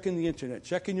phone and checking the internet,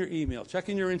 checking your email,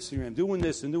 checking your Instagram, doing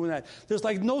this and doing that. There's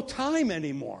like no time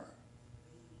anymore.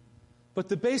 But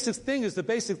the basic thing is the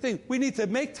basic thing. We need to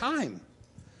make time.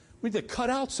 We need to cut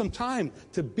out some time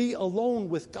to be alone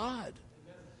with God.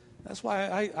 That's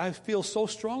why I feel so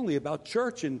strongly about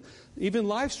church, and even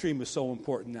live stream is so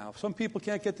important now. Some people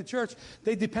can't get to church.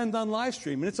 They depend on live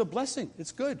stream, and it's a blessing.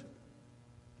 It's good.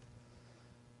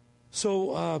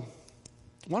 So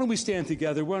why don't we stand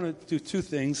together? We want to do two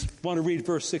things. We want to read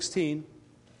verse 16,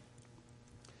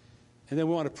 and then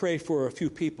we want to pray for a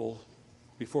few people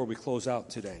before we close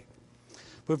out today.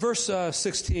 But verse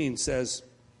 16 says,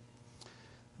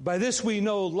 "By this we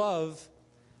know love,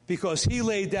 because he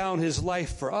laid down his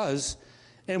life for us,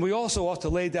 and we also ought to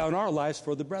lay down our lives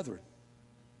for the brethren."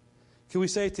 Can we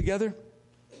say it together?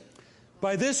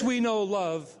 By this we know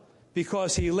love,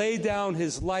 because he laid down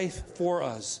his life for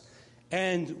us,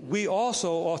 and we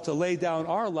also ought to lay down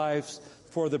our lives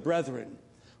for the brethren.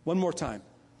 One more time.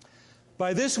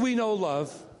 By this we know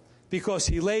love, because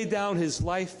he laid down his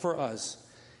life for us,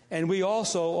 and we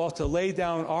also ought to lay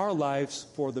down our lives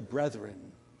for the brethren.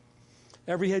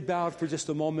 Every head bowed for just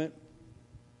a moment.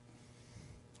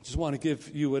 Just want to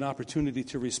give you an opportunity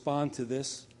to respond to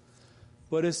this.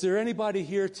 But is there anybody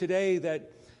here today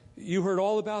that you heard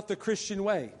all about the Christian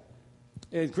way?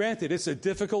 And granted, it's a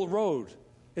difficult road.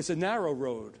 It's a narrow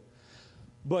road.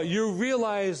 But you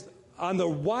realize on the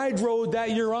wide road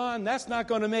that you're on, that's not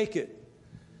going to make it.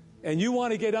 And you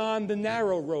want to get on the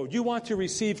narrow road. You want to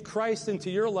receive Christ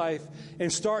into your life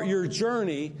and start your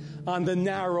journey on the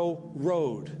narrow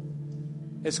road.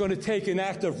 It's going to take an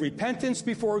act of repentance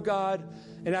before God,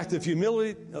 an act of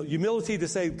humility to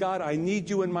say, God, I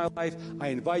need you in my life. I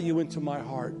invite you into my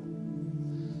heart.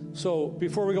 So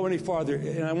before we go any farther,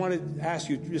 and I want to ask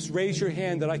you, just raise your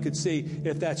hand that I could see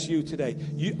if that's you today.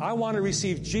 I want to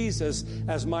receive Jesus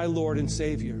as my Lord and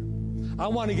Savior. I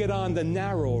want to get on the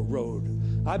narrow road.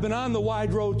 I've been on the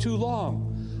wide road too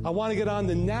long. I want to get on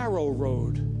the narrow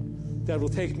road that will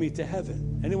take me to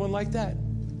heaven. Anyone like that?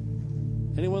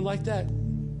 Anyone like that?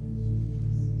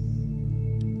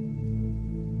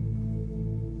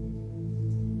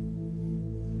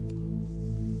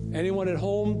 Anyone at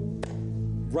home?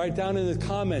 Write down in the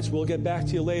comments. We'll get back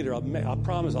to you later. I'll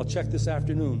promise I'll check this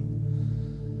afternoon.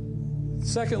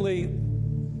 Secondly,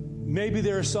 maybe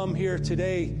there are some here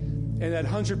today and that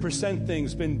 100%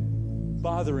 thing's been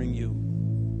bothering you.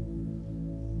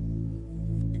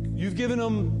 You've given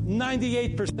them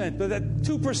 98%, but that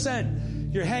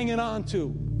 2% you're hanging on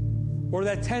to, or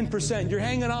that 10% you're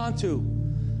hanging on to.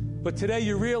 But today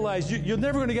you realize you're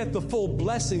never going to get the full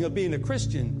blessing of being a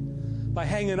Christian by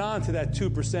hanging on to that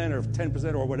 2% or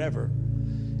 10% or whatever.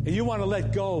 And you want to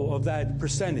let go of that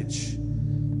percentage.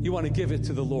 You want to give it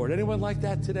to the Lord. Anyone like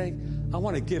that today? I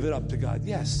want to give it up to God.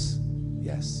 Yes.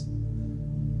 Yes.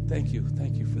 Thank you.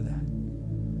 Thank you for that.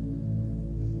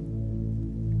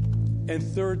 And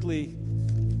thirdly,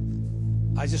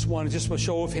 I just want a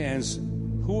show of hands.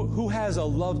 Who has a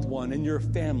loved one in your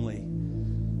family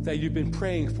that you've been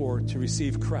praying for to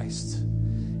receive Christ?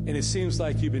 And it seems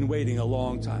like you've been waiting a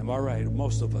long time. All right,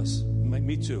 most of us.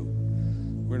 Me too.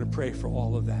 We're going to pray for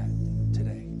all of that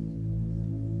today.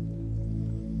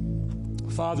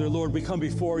 Father, Lord, we come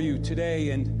before you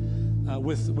today and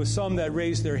with some that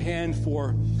raised their hand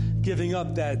for giving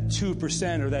up that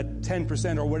 2% or that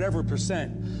 10% or whatever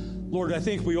percent. Lord, I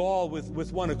think we all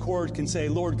with one accord can say,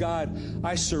 Lord God,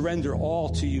 I surrender all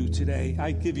to you today.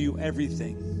 I give you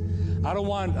everything. I don't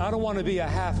want to be a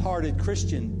half-hearted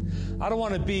Christian. I don't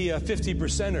want to be a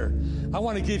 50%er. I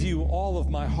want to give you all of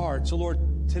my heart. So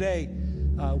Lord, today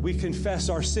we confess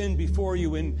our sin before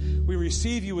you and we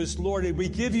receive you as Lord, and we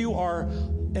give you our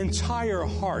entire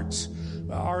hearts.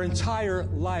 Our entire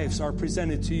lives are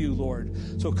presented to you,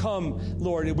 Lord. So come,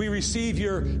 Lord, we receive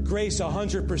your grace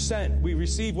 100%. We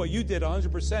receive what you did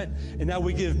 100%, and now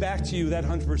we give back to you that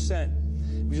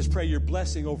 100%. We just pray your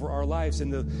blessing over our lives in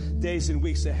the days and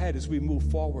weeks ahead as we move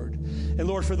forward. And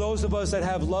Lord, for those of us that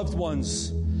have loved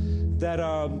ones that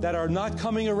are not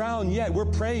coming around yet, we're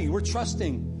praying, we're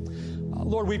trusting.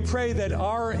 Lord, we pray that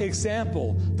our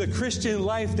example, the Christian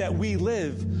life that we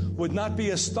live, would not be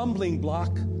a stumbling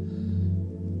block,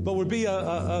 but would be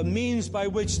a means by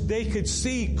which they could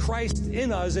see Christ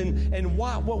in us and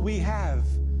want what we have.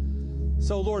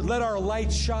 So, Lord, let our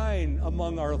light shine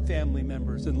among our family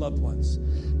members and loved ones,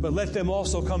 but let them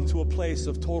also come to a place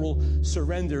of total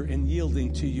surrender and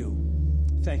yielding to you.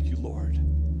 Thank you, Lord.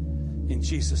 In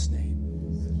Jesus'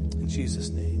 name. In Jesus'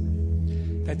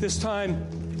 name. At this time,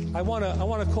 I want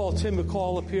to call Tim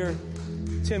McCall up here.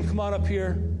 Tim, come on up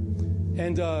here.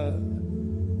 And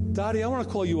Dottie, I want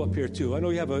to call you up here too. I know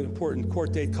you have an important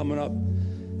court date coming up.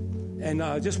 And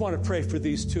I just want to pray for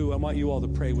these two. I want you all to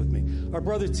pray with me. Our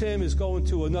brother Tim is going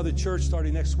to another church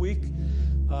starting next week.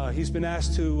 He's been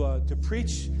asked to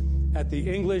preach at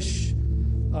the English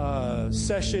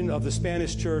session of the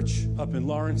Spanish church up in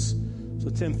Lawrence. So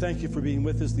Tim, thank you for being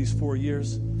with us these 4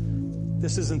 years.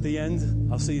 This isn't the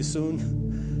end. I'll see you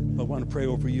soon. But I want to pray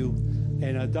over you.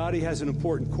 And Dottie has an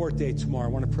important court date tomorrow.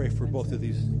 I want to pray for both of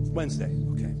these. Wednesday,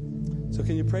 okay. So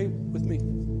can you pray with me?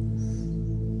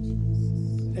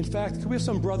 In fact, can we have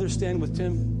some brothers stand with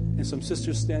Tim and some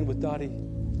sisters stand with Dottie?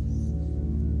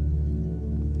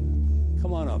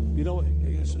 Come on up. You know what?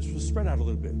 Spread out a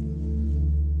little bit.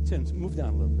 Tim, move down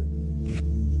a little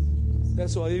bit.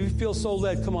 That's all. If you feel so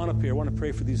led, come on up here. I want to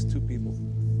pray for these two people.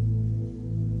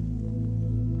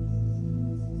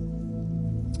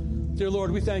 Dear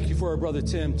Lord, we thank you for our brother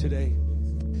Tim today.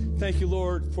 Thank you,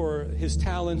 Lord, for his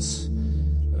talents,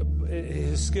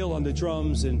 his skill on the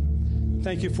drums, and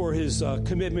thank you for his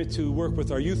commitment to work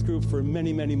with our youth group for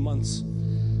many, many months.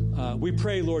 We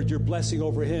pray, Lord, your blessing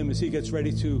over him as he gets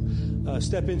ready to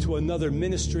step into another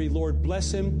ministry. Lord,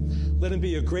 bless him. Let him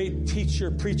be a great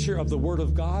teacher, preacher of the Word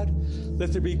of God.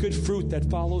 Let there be good fruit that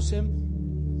follows him.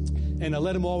 And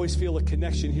let him always feel a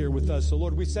connection here with us. So,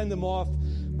 Lord, we send him off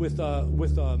with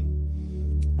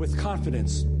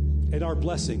confidence and our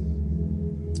blessing.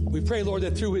 We pray, Lord,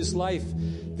 that through his life,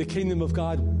 the kingdom of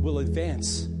God will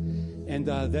advance and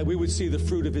that we would see the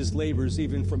fruit of his labors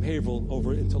even from Haverhill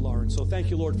over into Lawrence. So thank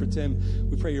you, Lord, for Tim.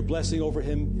 We pray your blessing over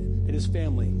him and his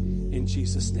family in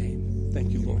Jesus' name.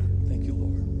 Thank you, Lord. Thank you,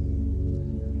 Lord.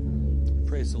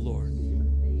 Praise the Lord.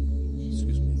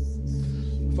 Excuse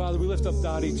me. Father, we lift up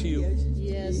Dottie to you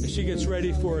as she gets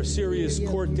ready for a serious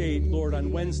court date, Lord,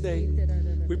 on Wednesday.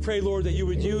 We pray, Lord, that you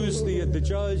would use the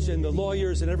judge and the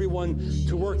lawyers and everyone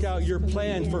to work out your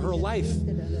plan for her life.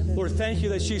 Lord, thank you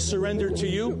that she's surrendered to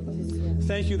you.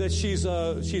 Thank you that she's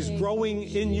growing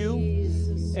in you.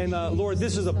 And Lord,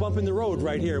 this is a bump in the road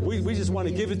right here. We just want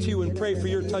to give it to you and pray for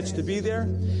your touch to be there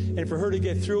and for her to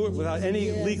get through it without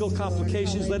any legal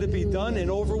complications. Let it be done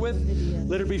and over with.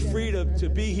 Let her be free to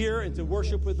be here and to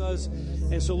worship with us.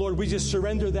 And so, Lord, we just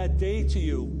surrender that day to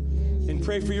you and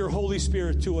pray for your Holy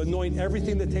Spirit to anoint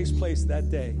everything that takes place that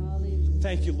day.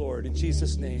 Thank you, Lord, in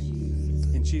Jesus' name.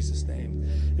 In Jesus' name.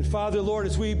 And Father, Lord,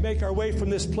 as we make our way from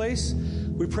this place,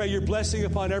 We pray your blessing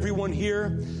upon everyone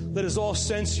here. Let us all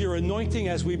sense your anointing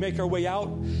as we make our way out.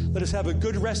 Let us have a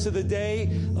good rest of the day.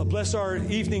 Bless our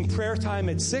evening prayer time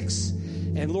at 6.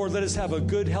 And Lord, let us have a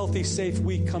good, healthy, safe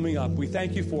week coming up. We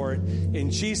thank you for it.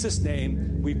 In Jesus'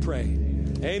 name we pray.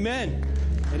 Amen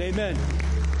and amen.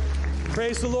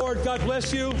 Praise the Lord. God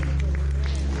bless you.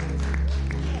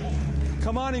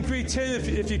 Come on and greet Tim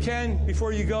if you can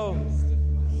before you go.